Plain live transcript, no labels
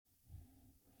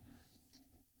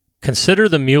Consider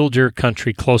the mule deer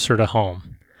country closer to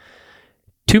home.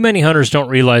 Too many hunters don't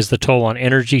realize the toll on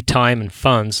energy, time, and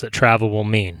funds that travel will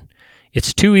mean.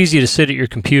 It's too easy to sit at your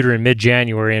computer in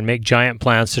mid-January and make giant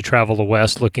plans to travel the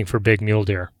west looking for big mule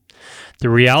deer. The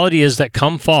reality is that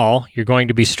come fall, you're going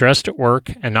to be stressed at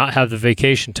work and not have the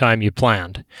vacation time you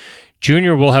planned.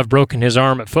 Junior will have broken his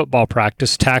arm at football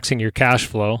practice, taxing your cash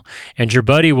flow, and your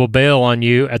buddy will bail on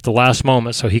you at the last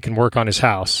moment so he can work on his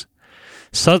house.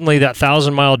 Suddenly, that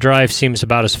 1,000-mile drive seems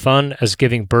about as fun as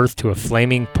giving birth to a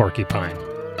flaming porcupine.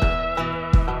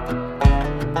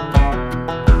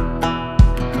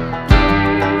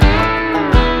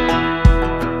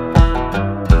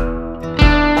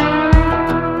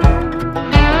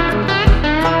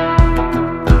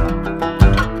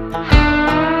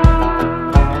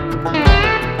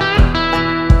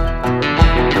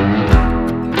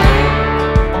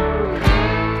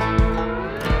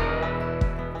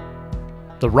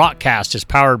 The Rockcast is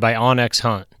powered by onX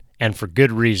Hunt, and for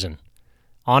good reason.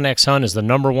 onX Hunt is the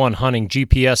 #1 hunting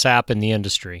GPS app in the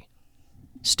industry.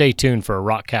 Stay tuned for a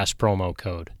Rockcast promo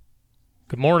code.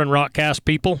 Good morning, Rockcast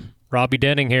people. Robbie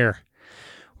Denning here.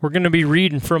 We're going to be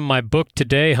reading from my book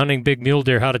today, Hunting Big Mule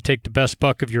Deer, How to Take the Best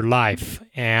Buck of Your Life.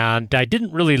 And I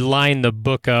didn't really line the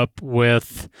book up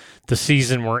with the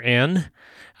season we're in.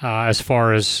 As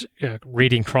far as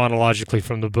reading chronologically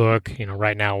from the book,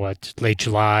 right now, late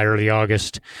July, early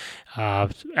August,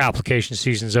 application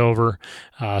season's over.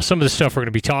 Some of the stuff we're going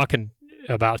to be talking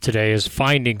about today is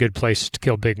finding good places to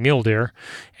kill big mule deer.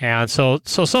 And so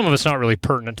some of it's not really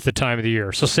pertinent to the time of the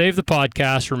year. So save the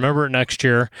podcast, remember it next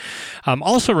year.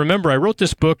 Also remember, I wrote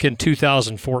this book in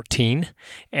 2014,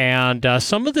 and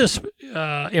some of this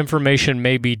information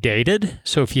may be dated.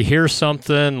 So if you hear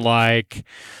something like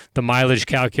the mileage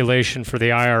calculation for the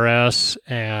IRS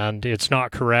and it's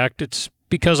not correct, it's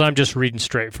because I'm just reading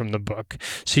straight from the book.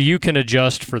 So you can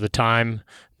adjust for the time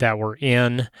that we're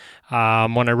in.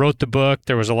 When I wrote the book,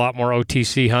 there was a lot more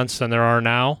OTC hunts than there are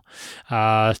now.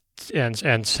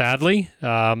 And sadly,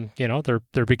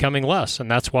 they're becoming less. And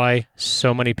that's why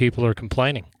so many people are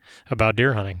complaining about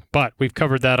deer hunting. But we've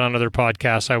covered that on other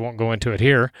podcasts. I won't go into it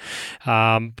here.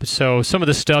 So some of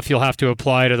the stuff you'll have to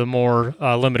apply to the more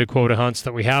limited quota hunts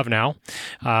that we have now,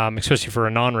 especially for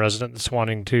a non-resident that's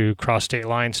wanting to cross state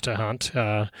lines to hunt.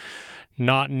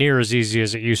 Not near as easy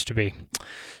as it used to be.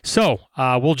 So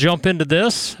we'll jump into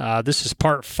this. This is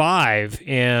part 5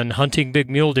 in Hunting Big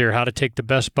Mule Deer, How to Take the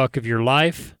Best Buck of Your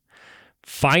Life,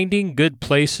 Finding Good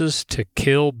Places to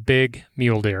Kill Big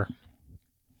Mule Deer.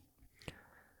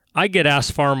 I get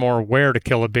asked far more where to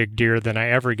kill a big deer than I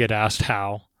ever get asked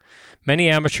how. Many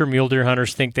amateur mule deer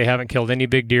hunters think they haven't killed any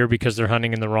big deer because they're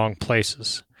hunting in the wrong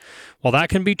places. While that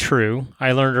can be true,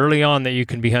 I learned early on that you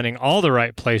can be hunting all the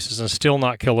right places and still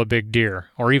not kill a big deer,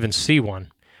 or even see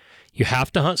one. You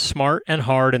have to hunt smart and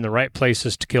hard in the right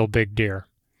places to kill big deer.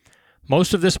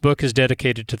 Most of this book is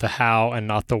dedicated to the how and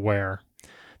not the where.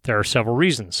 There are several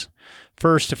reasons.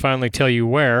 First, if I only tell you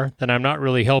where, then I'm not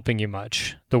really helping you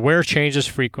much. The where changes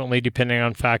frequently depending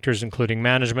on factors including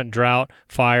management, drought,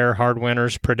 fire, hard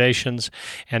winters, predations,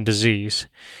 and disease.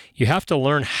 You have to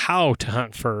learn how to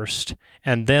hunt first,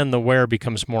 and then the where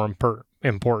becomes more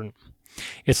important.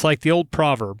 It's like the old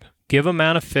proverb, give a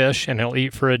man a fish and he'll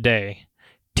eat for a day.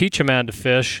 Teach a man to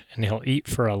fish and he'll eat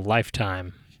for a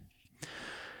lifetime.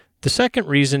 The second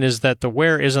reason is that the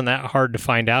where isn't that hard to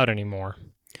find out anymore.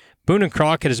 Boone and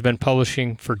Crockett has been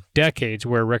publishing for decades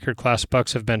where record class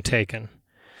bucks have been taken.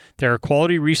 There are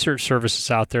quality research services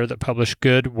out there that publish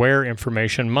good where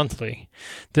information monthly.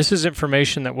 This is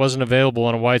information that wasn't available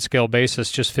on a wide-scale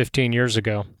basis just 15 years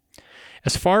ago.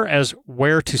 As far as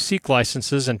where to seek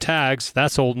licenses and tags,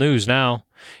 that's old news now.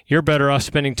 You're better off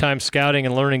spending time scouting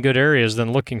and learning good areas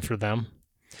than looking for them.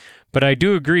 But I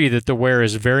do agree that the where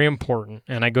is very important,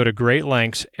 and I go to great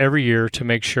lengths every year to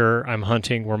make sure I'm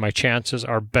hunting where my chances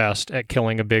are best at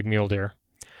killing a big mule deer.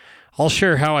 I'll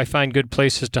share how I find good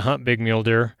places to hunt big mule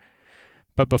deer,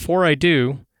 but before I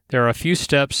do, there are a few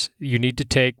steps you need to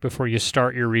take before you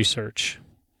start your research.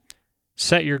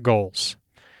 Set your goals.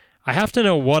 I have to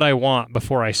know what I want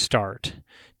before I start.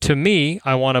 To me,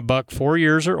 I want a buck 4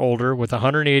 years or older with a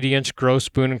 180-inch gross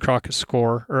Boone and Crockett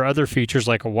score or other features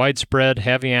like a widespread,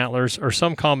 heavy antlers, or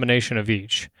some combination of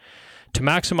each. To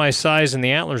maximize size in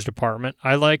the antlers department,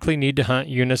 I likely need to hunt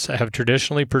units that have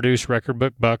traditionally produced record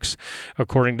book bucks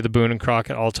according to the Boone and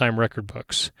Crockett all-time record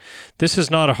books. This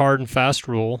is not a hard and fast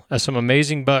rule, as some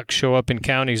amazing bucks show up in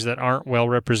counties that aren't well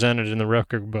represented in the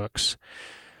record books.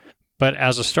 But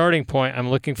as a starting point,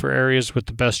 I'm looking for areas with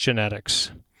the best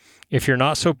genetics. If you're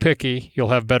not so picky, you'll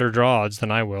have better draw odds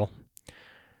than I will.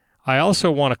 I also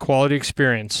want a quality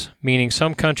experience, meaning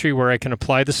some country where I can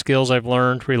apply the skills I've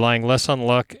learned, relying less on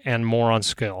luck and more on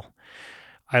skill.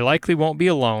 I likely won't be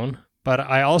alone, but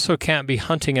I also can't be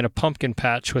hunting in a pumpkin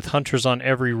patch with hunters on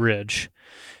every ridge.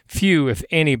 Few, if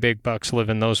any, big bucks live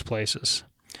in those places.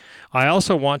 I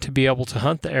also want to be able to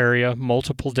hunt the area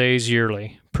multiple days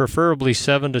yearly, preferably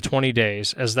 7 to 20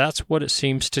 days, as that's what it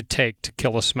seems to take to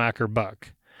kill a smacker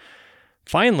buck.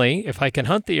 Finally, if I can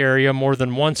hunt the area more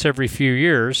than once every few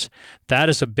years, that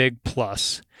is a big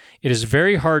plus. It is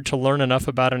very hard to learn enough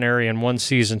about an area in one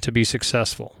season to be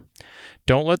successful.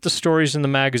 Don't let the stories in the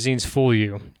magazines fool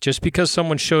you. Just because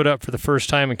someone showed up for the first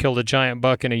time and killed a giant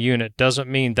buck in a unit doesn't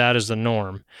mean that is the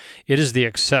norm. It is the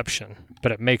exception,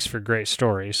 but it makes for great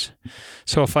stories.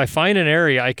 So if I find an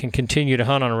area I can continue to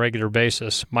hunt on a regular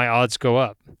basis, my odds go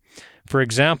up. For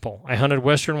example, I hunted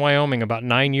western Wyoming about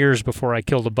 9 years before I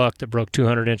killed a buck that broke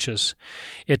 200 inches.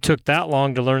 It took that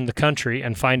long to learn the country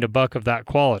and find a buck of that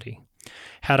quality.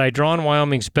 Had I drawn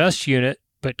Wyoming's best unit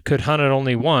but could hunt it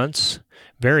only once,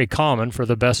 very common for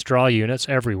the best draw units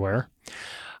everywhere,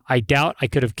 I doubt I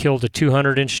could have killed a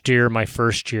 200-inch deer my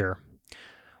first year.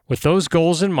 With those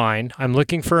goals in mind, I'm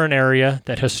looking for an area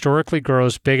that historically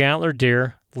grows big antler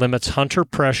deer, limits hunter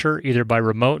pressure either by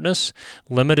remoteness,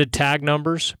 limited tag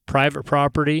numbers, private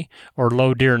property, or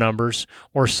low deer numbers,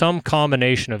 or some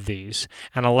combination of these,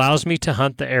 and allows me to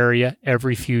hunt the area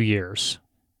every few years.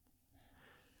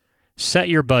 Set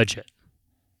your budget.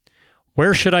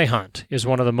 Where should I hunt is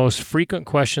one of the most frequent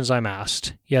questions I'm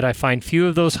asked, yet I find few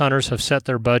of those hunters have set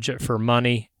their budget for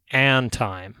money and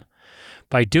time.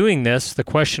 By doing this, the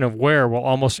question of where will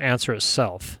almost answer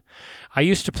itself. I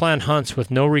used to plan hunts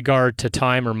with no regard to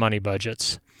time or money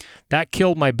budgets. That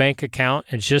killed my bank account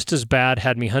and just as bad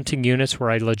had me hunting units where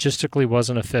I logistically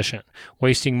wasn't efficient,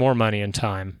 wasting more money and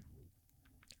time.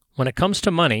 When it comes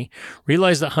to money,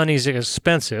 realize that hunting is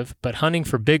expensive, but hunting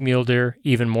for big mule deer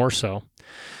even more so.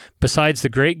 Besides the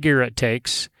great gear it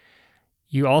takes,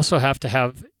 you also have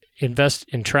to invest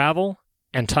in travel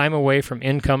and time away from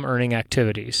income-earning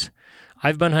activities.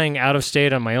 I've been hunting out of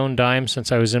state on my own dime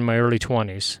since I was in my early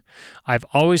 20s. I've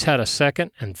always had a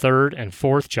second and third and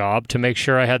fourth job to make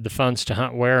sure I had the funds to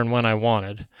hunt where and when I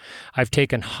wanted. I've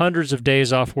taken hundreds of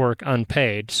days off work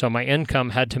unpaid, so my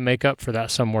income had to make up for that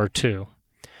somewhere too.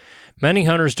 Many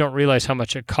hunters don't realize how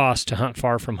much it costs to hunt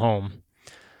far from home.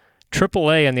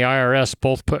 AAA and the IRS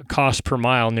both put cost per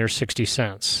mile near 60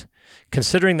 cents.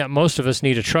 Considering that most of us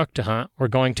need a truck to hunt, we're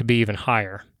going to be even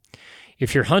higher.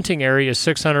 If your hunting area is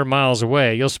 600 miles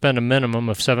away, you'll spend a minimum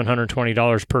of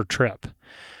 $720 per trip.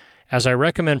 As I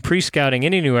recommend pre-scouting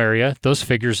any new area, those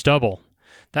figures double.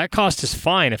 That cost is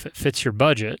fine if it fits your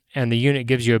budget, and the unit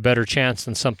gives you a better chance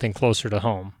than something closer to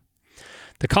home.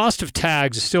 The cost of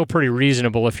tags is still pretty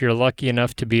reasonable if you're lucky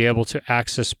enough to be able to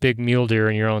access big mule deer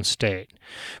in your own state.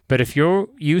 But if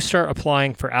you start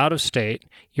applying for out of state,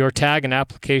 your tag and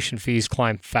application fees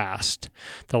climb fast.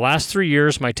 The last 3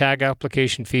 years, my tag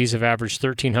application fees have averaged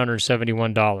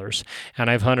 $1,371, and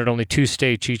I've hunted only 2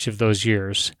 states each of those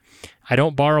years. I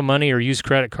don't borrow money or use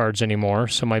credit cards anymore,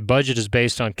 so my budget is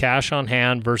based on cash on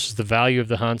hand versus the value of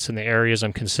the hunts in the areas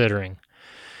I'm considering.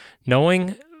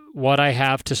 Knowing what I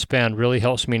have to spend really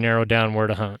helps me narrow down where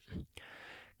to hunt.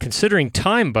 Considering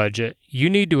time budget, you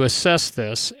need to assess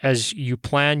this as you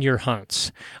plan your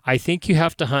hunts. I think you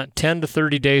have to hunt 10 to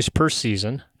 30 days per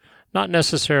season, not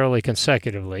necessarily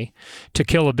consecutively, to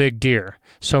kill a big deer.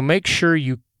 So make sure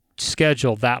you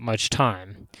schedule that much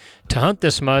time. To hunt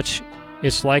this much,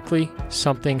 it's likely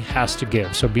something has to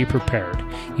give, so be prepared.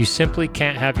 You simply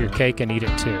can't have your cake and eat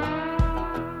it too.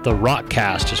 The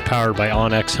Rockcast is powered by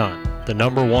OnX Hunt, the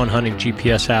 #1 hunting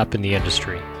GPS app in the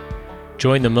industry.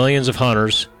 Join the millions of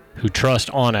hunters who trust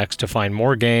OnX to find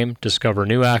more game, discover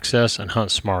new access, and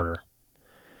hunt smarter.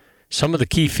 Some of the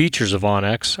key features of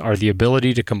OnX are the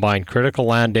ability to combine critical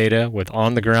land data with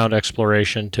on-the-ground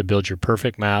exploration to build your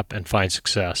perfect map and find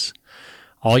success.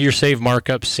 All your save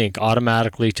markups sync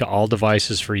automatically to all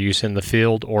devices for use in the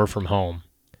field or from home.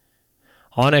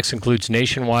 OnX includes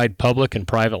nationwide public and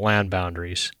private land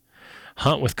boundaries.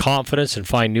 Hunt with confidence and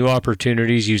find new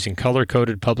opportunities using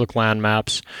color-coded public land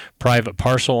maps, private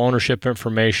parcel ownership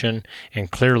information,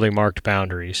 and clearly marked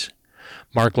boundaries.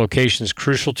 Mark locations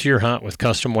crucial to your hunt with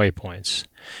custom waypoints.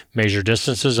 Measure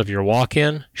distances of your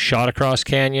walk-in, shot across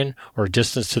canyon, or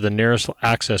distance to the nearest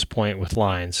access point with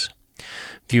lines.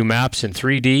 View maps in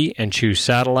 3D and choose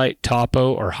satellite,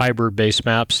 topo, or hybrid base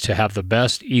maps to have the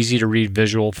best, easy-to-read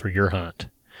visual for your hunt.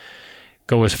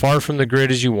 Go as far from the grid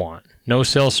as you want. No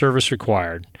cell service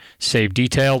required. Save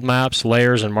detailed maps,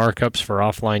 layers, and markups for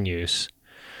offline use.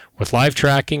 With live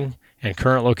tracking and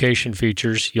current location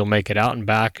features, you'll make it out and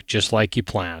back just like you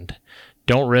planned.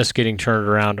 Don't risk getting turned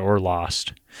around or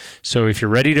lost. So if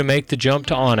you're ready to make the jump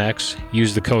to onX,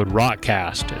 use the code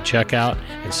ROCKCAST at checkout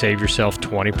and save yourself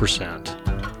 20%.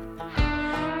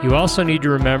 You also need to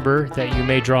remember that you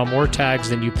may draw more tags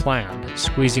than you planned,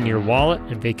 squeezing your wallet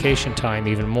and vacation time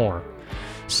even more.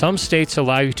 Some states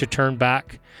allow you to turn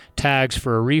back tags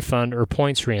for a refund or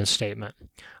points reinstatement.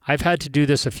 I've had to do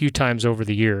this a few times over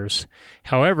the years.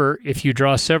 However, if you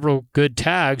draw several good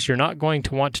tags, you're not going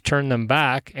to want to turn them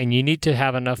back, and you need to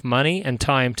have enough money and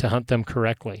time to hunt them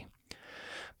correctly.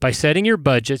 By setting your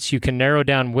budgets, you can narrow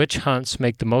down which hunts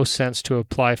make the most sense to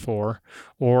apply for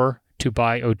or to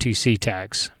buy OTC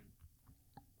tags.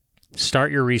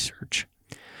 Start your research.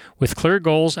 With clear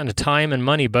goals and a time and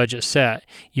money budget set,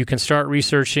 you can start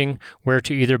researching where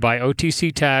to either buy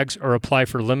OTC tags or apply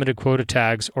for limited quota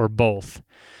tags or both.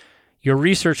 Your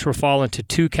research will fall into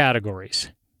two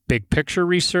categories: big picture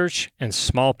research and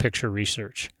small picture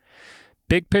research.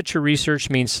 Big picture research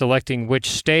means selecting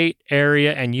which state,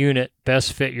 area, and unit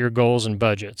best fit your goals and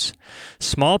budgets.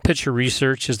 Small picture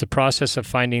research is the process of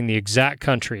finding the exact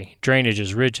country,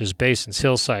 drainages, ridges, basins,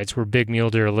 hillsides where big mule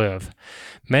deer live.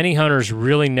 Many hunters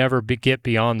really never get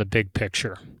beyond the big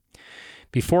picture.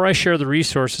 Before I share the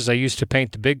resources I use to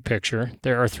paint the big picture,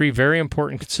 there are three very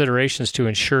important considerations to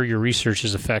ensure your research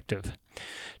is effective.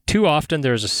 Too often,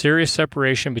 there is a serious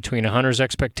separation between a hunter's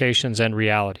expectations and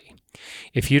reality.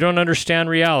 If you don't understand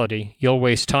reality, you'll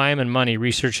waste time and money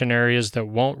researching areas that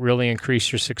won't really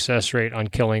increase your success rate on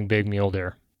killing big mule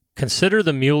deer. Consider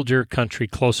the mule deer country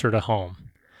closer to home.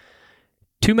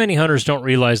 Too many hunters don't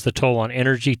realize the toll on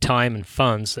energy, time, and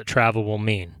funds that travel will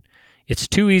mean. It's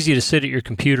too easy to sit at your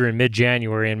computer in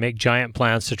mid-January and make giant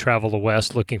plans to travel the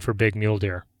west looking for big mule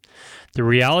deer. The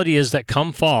reality is that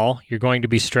come fall, you're going to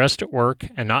be stressed at work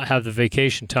and not have the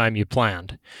vacation time you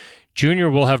planned. Junior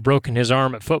will have broken his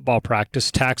arm at football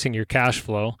practice, taxing your cash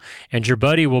flow, and your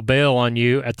buddy will bail on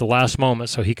you at the last moment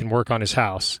so he can work on his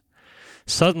house.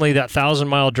 Suddenly, that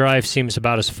 1,000-mile drive seems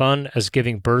about as fun as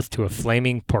giving birth to a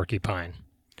flaming porcupine.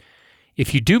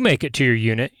 If you do make it to your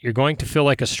unit, you're going to feel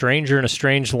like a stranger in a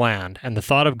strange land, and the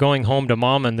thought of going home to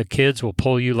mom and the kids will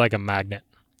pull you like a magnet.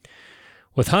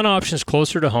 With hunt options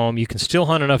closer to home, you can still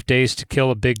hunt enough days to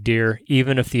kill a big deer,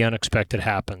 even if the unexpected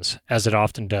happens, as it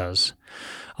often does.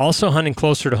 Also, hunting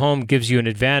closer to home gives you an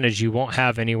advantage you won't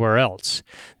have anywhere else: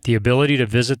 the ability to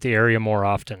visit the area more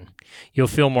often. You'll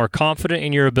feel more confident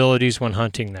in your abilities when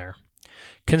hunting there.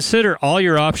 Consider all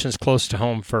your options close to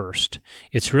home first.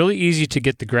 It's really easy to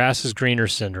get the grass is greener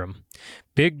syndrome.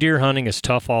 Big deer hunting is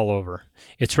tough all over.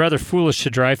 It's rather foolish to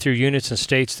drive through units and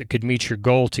states that could meet your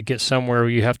goal to get somewhere where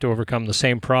you have to overcome the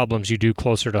same problems you do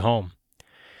closer to home.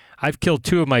 I've killed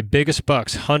two of my biggest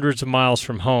bucks hundreds of miles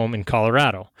from home in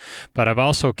Colorado, but I've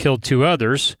also killed two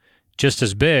others, just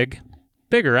as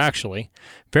bigger actually,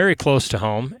 very close to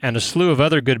home, and a slew of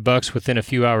other good bucks within a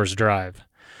few hours' drive.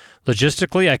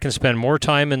 Logistically, I can spend more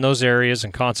time in those areas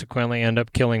and consequently end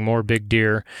up killing more big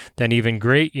deer than even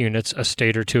great units a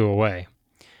state or two away.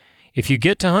 If you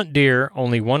get to hunt deer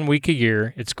only 1 week a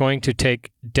year, it's going to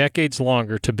take decades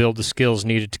longer to build the skills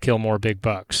needed to kill more big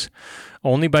bucks.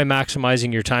 Only by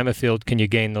maximizing your time afield can you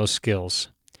gain those skills.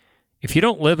 If you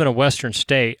don't live in a western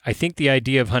state, I think the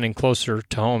idea of hunting closer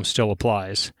to home still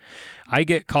applies. I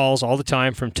get calls all the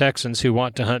time from Texans who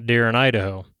want to hunt deer in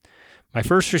Idaho. My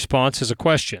first response is a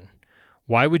question.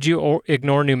 Why would you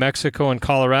ignore New Mexico and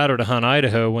Colorado to hunt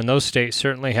Idaho when those states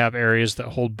certainly have areas that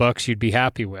hold bucks you'd be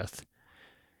happy with?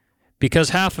 Because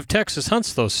half of Texas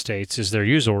hunts those states, is their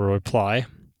usual reply.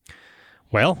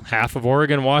 Well, half of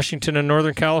Oregon, Washington, and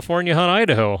Northern California hunt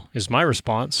Idaho, is my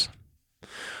response.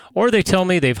 Or they tell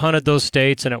me they've hunted those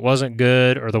states and it wasn't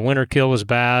good, or the winter kill was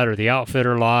bad, or the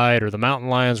outfitter lied, or the mountain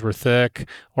lions were thick,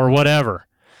 or whatever.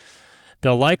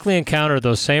 They'll likely encounter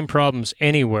those same problems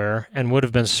anywhere and would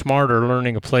have been smarter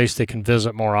learning a place they can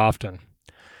visit more often.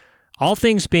 All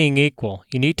things being equal,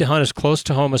 you need to hunt as close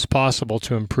to home as possible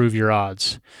to improve your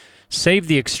odds. Save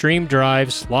the extreme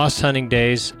drives, lost hunting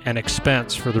days, and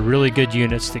expense for the really good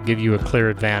units that give you a clear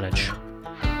advantage.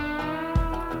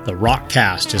 The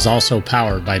Rockcast is also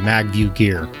powered by MagView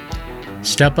gear.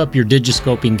 Step up your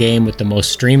digiscoping game with the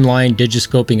most streamlined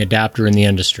digiscoping adapter in the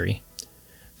industry.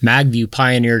 MagView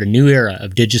pioneered a new era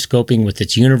of digiscoping with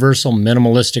its universal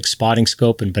minimalistic spotting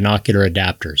scope and binocular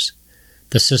adapters.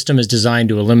 The system is designed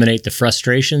to eliminate the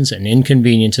frustrations and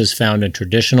inconveniences found in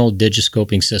traditional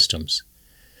digiscoping systems.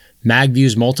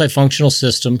 MagView's multifunctional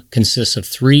system consists of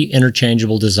 3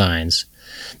 interchangeable designs: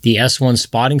 the S1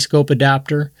 spotting scope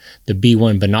adapter, the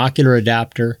B1 binocular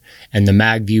adapter, and the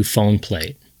MagView phone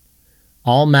plate.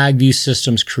 All MagView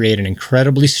systems create an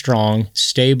incredibly strong,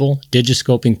 stable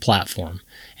digiscoping platform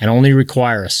and only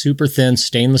require a super thin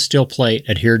stainless steel plate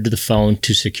adhered to the phone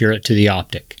to secure it to the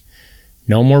optic.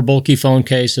 No more bulky phone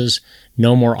cases,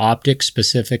 no more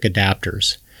optic-specific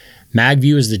adapters.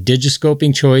 MagView is the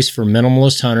digiscoping choice for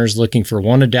minimalist hunters looking for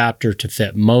one adapter to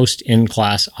fit most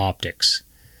in-class optics.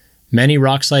 Many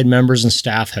Rockslide members and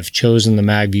staff have chosen the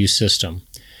MagView system.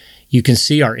 You can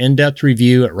see our in-depth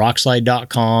review at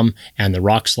rockslide.com and the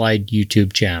Rockslide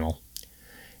YouTube channel.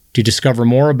 To discover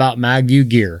more about MagView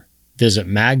gear, visit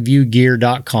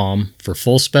magviewgear.com for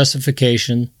full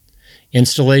specification,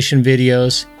 installation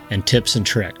videos, and tips and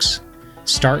tricks.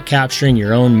 Start capturing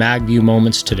your own MagView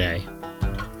moments today.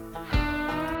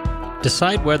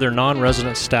 Decide whether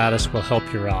non-resident status will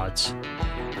help your odds.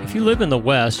 If you live in the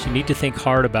West, you need to think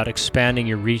hard about expanding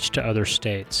your reach to other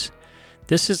states.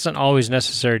 This isn't always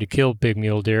necessary to kill big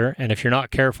mule deer, and if you're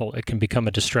not careful, it can become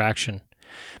a distraction.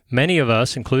 Many of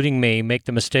us, including me, make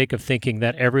the mistake of thinking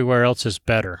that everywhere else is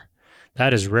better.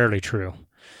 That is rarely true.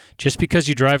 Just because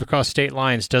you drive across state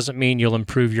lines doesn't mean you'll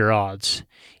improve your odds.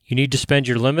 You need to spend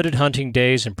your limited hunting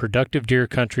days in productive deer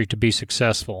country to be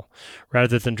successful,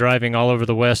 rather than driving all over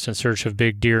the West in search of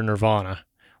big deer nirvana,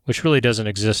 which really doesn't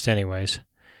exist anyways.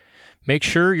 Make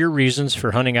sure your reasons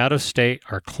for hunting out of state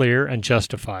are clear and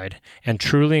justified, and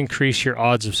truly increase your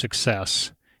odds of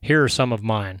success. Here are some of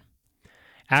mine.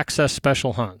 Access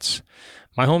special hunts.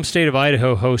 My home state of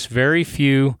Idaho hosts very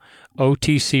few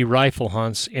OTC rifle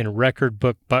hunts in record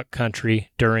book buck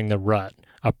country during the rut,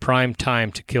 a prime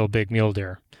time to kill big mule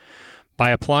deer.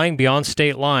 By applying beyond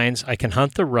state lines, I can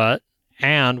hunt the rut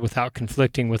and without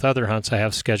conflicting with other hunts I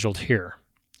have scheduled here.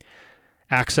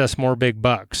 Access more big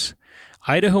bucks.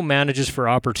 Idaho manages for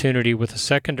opportunity with a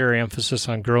secondary emphasis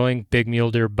on growing big mule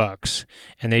deer bucks,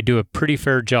 and they do a pretty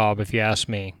fair job if you ask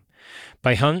me.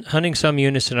 By hunting some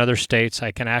units in other states,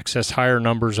 I can access higher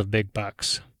numbers of big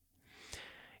bucks.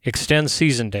 Extend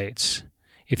season dates.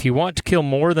 If you want to kill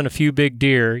more than a few big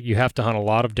deer, you have to hunt a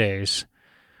lot of days.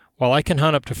 While I can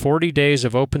hunt up to 40 days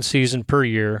of open season per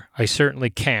year, I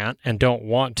certainly can't and don't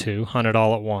want to hunt it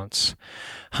all at once.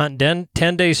 Hunt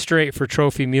 10 days straight for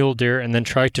trophy mule deer and then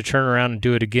try to turn around and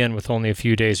do it again with only a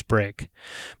few days break.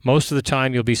 Most of the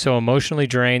time you'll be so emotionally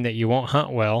drained that you won't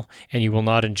hunt well and you will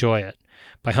not enjoy it.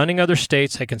 By hunting other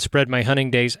states, I can spread my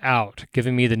hunting days out,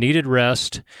 giving me the needed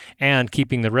rest and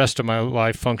keeping the rest of my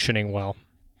life functioning well.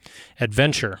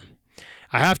 Adventure.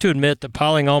 I have to admit that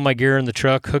piling all my gear in the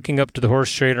truck, hooking up to the horse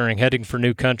trailer, and heading for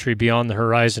new country beyond the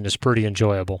horizon is pretty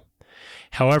enjoyable.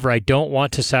 However, I don't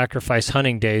want to sacrifice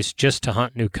hunting days just to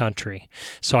hunt new country,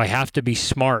 so I have to be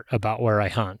smart about where I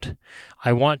hunt.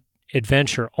 I want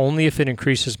adventure only if it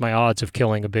increases my odds of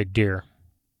killing a big deer.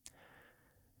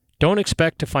 Don't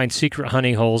expect to find secret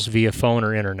hunting holes via phone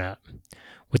or internet.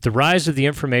 With the rise of the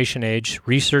information age,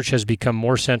 research has become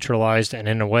more centralized and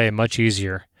in a way much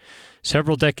easier.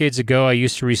 Several decades ago, I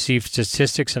used to receive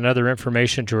statistics and other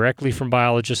information directly from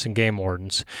biologists and game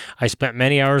wardens. I spent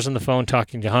many hours on the phone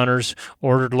talking to hunters,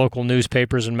 ordered local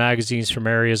newspapers and magazines from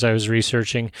areas I was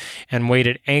researching, and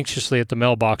waited anxiously at the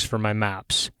mailbox for my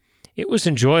maps. It was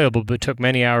enjoyable, but took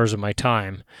many hours of my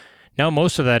time. Now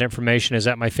most of that information is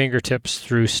at my fingertips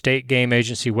through state game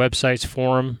agency websites,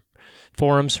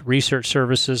 forums, research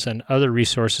services, and other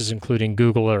resources including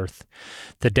Google Earth.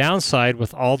 The downside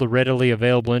with all the readily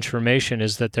available information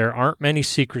is that there aren't many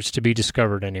secrets to be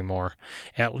discovered anymore,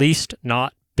 at least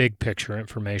not big picture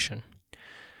information.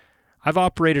 I've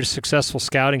operated a successful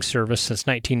scouting service since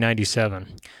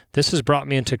 1997. This has brought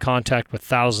me into contact with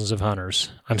thousands of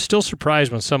hunters. I'm still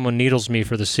surprised when someone needles me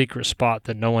for the secret spot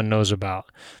that no one knows about.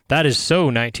 That is so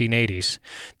 1980s.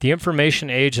 The information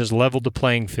age has leveled the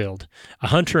playing field. A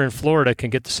hunter in Florida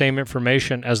can get the same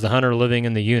information as the hunter living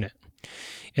in the unit.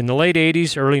 In the late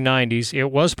 80s, early 90s, it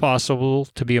was possible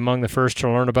to be among the first to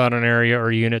learn about an area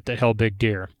or unit that held big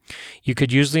deer. You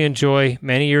could usually enjoy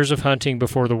many years of hunting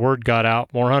before the word got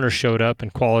out, more hunters showed up,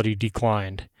 and quality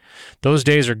declined. Those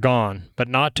days are gone, but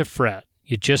not to fret.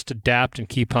 You just adapt and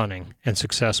keep hunting, and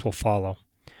success will follow.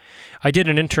 I did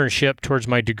an internship towards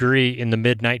my degree in the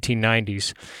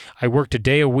mid-1990s. I worked a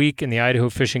day a week in the Idaho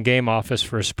Fish and Game office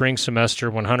for a spring semester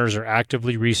when hunters are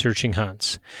actively researching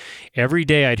hunts. Every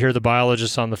day I'd hear the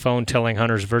biologists on the phone telling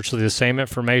hunters virtually the same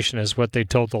information as what they'd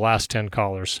told the last 10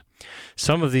 callers.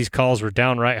 Some of these calls were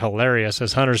downright hilarious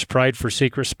as hunters pried for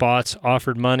secret spots,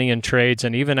 offered money in trades,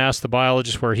 and even asked the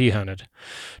biologist where he hunted.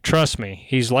 Trust me,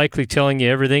 he's likely telling you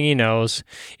everything he knows.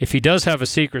 If he does have a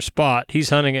secret spot, he's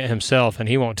hunting it himself and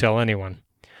he won't tell anyone.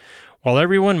 While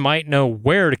everyone might know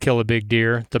where to kill a big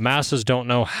deer, the masses don't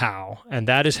know how, and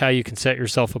that is how you can set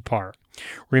yourself apart.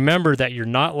 Remember that you're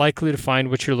not likely to find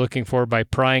what you're looking for by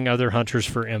prying other hunters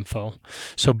for info.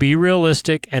 So be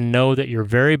realistic and know that your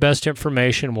very best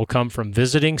information will come from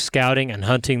visiting, scouting, and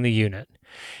hunting the unit.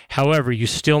 However, you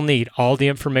still need all the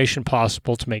information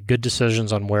possible to make good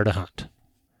decisions on where to hunt.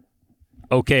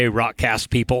 Okay, Rockcast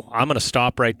people, I'm going to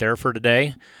stop right there for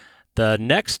today. The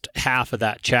next half of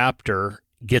that chapter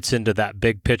gets into that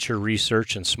big picture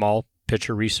research and small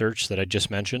picture research that I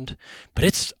just mentioned, but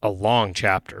it's a long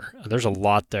chapter. There's a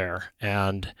lot there,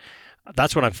 and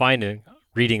that's what I'm finding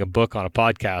reading a book on a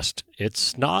podcast.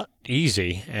 It's not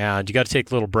easy, and you got to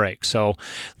take little breaks. So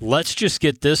let's just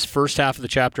get this first half of the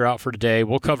chapter out for today.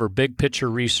 We'll cover big picture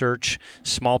research,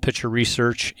 small picture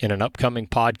research in an upcoming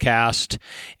podcast,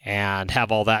 and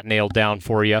have all that nailed down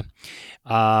for you.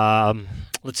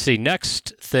 Let's see,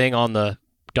 next thing on the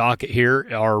docket here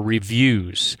are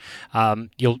reviews.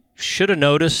 You should have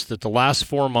noticed that the last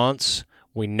 4 months,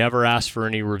 we never asked for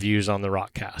any reviews on the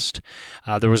Rockcast.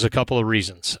 There was a couple of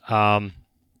reasons.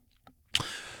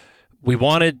 We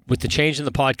wanted, with the change in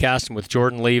the podcast and with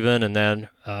Jordan leaving, and then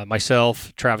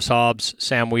myself, Travis Hobbs,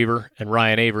 Sam Weaver, and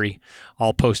Ryan Avery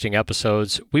all posting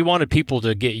episodes, we wanted people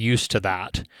to get used to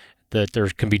that there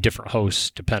can be different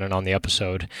hosts depending on the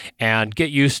episode, and get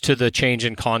used to the change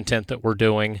in content that we're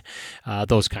doing,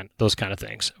 those kind of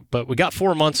things. But we got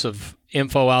 4 months of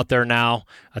info out there now.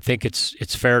 I think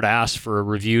it's fair to ask for a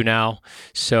review now.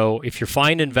 So if you're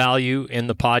finding value in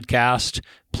the podcast,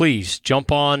 please jump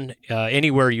on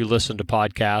anywhere you listen to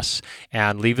podcasts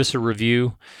and leave us a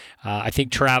review. I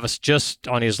think Travis, just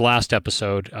on his last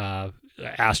episode,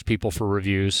 asked people for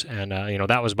reviews, and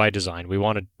that was by design. We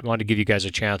wanted to give you guys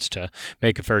a chance to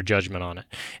make a fair judgment on it.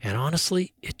 And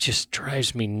honestly, it just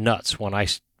drives me nuts when I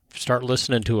start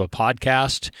listening to a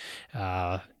podcast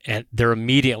and they're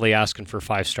immediately asking for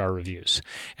 5-star reviews.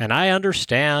 And I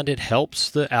understand it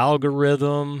helps the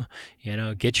algorithm,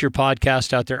 get your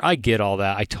podcast out there. I get all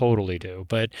that. I totally do.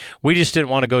 But we just didn't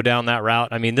want to go down that route.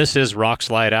 I mean, this is Rock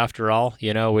Slide after all.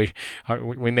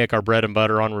 We make our bread and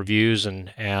butter on reviews,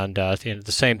 and the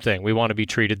same thing. We want to be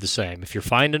treated the same. If you're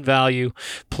finding value,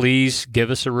 please give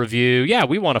us a review. Yeah,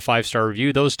 we want a 5-star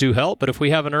review. Those do help. But if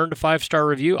we haven't earned a 5-star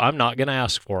review, I'm not going to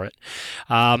ask for it.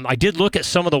 I did look at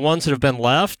some of the ones that have been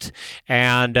left,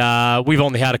 and we've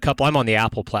only had a couple. I'm on the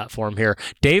Apple platform here.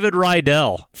 David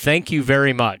Rydell, thank you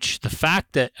very much. The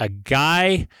fact that a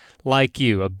guy like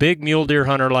you, a big mule deer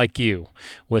hunter like you,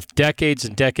 with decades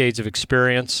and decades of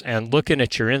experience, and looking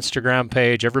at your Instagram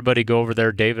page, everybody go over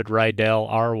there, David Rydell,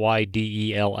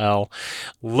 Rydell.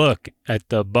 Look at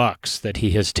the bucks that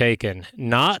he has taken,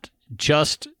 not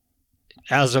just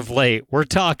as of late. We're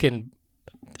talking,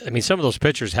 some of those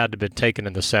pictures had to have been taken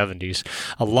in the 70s.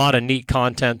 A lot of neat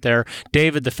content there.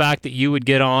 David, the fact that you would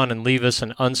get on and leave us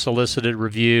an unsolicited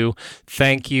review,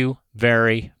 thank you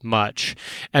very much.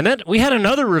 And then we had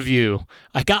another review.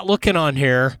 I got looking on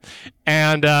here,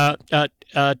 and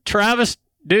Travis,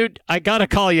 dude, I got to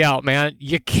call you out, man.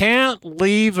 You can't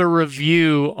leave a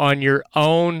review on your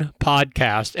own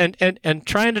podcast. And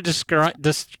trying to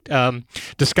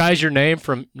disguise your name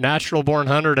from Natural Born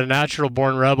Hunter to Natural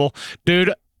Born Rebel,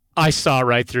 dude, I saw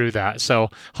right through that. So,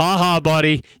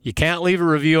 buddy, you can't leave a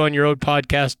review on your own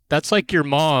podcast. That's like your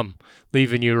mom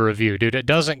leaving you a review, dude. It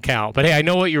doesn't count. But hey, I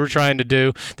know what you were trying to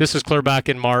do. This is clear back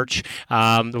in March.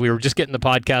 We were just getting the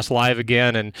podcast live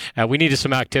again, and we needed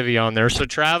some activity on there. So,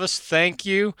 Travis, thank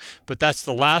you. But that's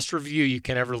the last review you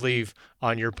can ever leave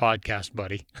on your podcast,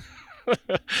 buddy.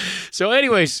 So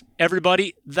anyways,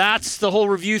 everybody, that's the whole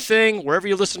review thing. Wherever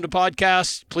you listen to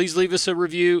podcasts, please leave us a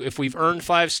review. If we've earned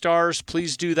 5 stars,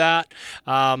 please do that.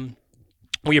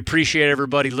 We appreciate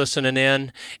everybody listening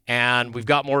in, and we've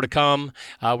got more to come.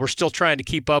 We're still trying to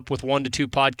keep up with 1 to 2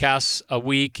 podcasts a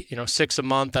week, 6 a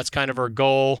month. That's kind of our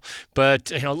goal.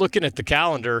 But, looking at the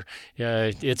calendar,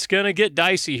 it's going to get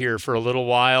dicey here for a little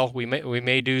while. We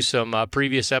may do some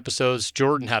previous episodes.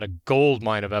 Jordan had a gold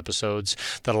mine of episodes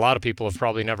that a lot of people have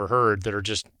probably never heard that are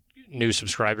just new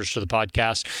subscribers to the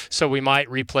podcast. So we might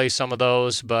replay some of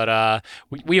those, but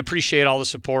we appreciate all the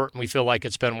support, and we feel like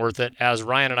it's been worth it. As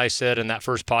Ryan and I said in that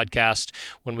first podcast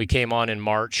when we came on in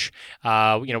March,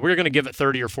 we're going to give it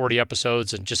 30 or 40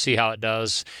 episodes and just see how it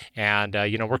does. And,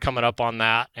 we're coming up on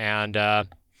that. And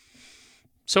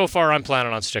so far, I'm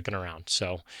planning on sticking around.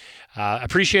 So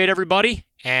appreciate everybody,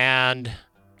 and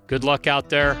good luck out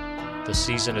there. The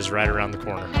season is right around the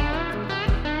corner.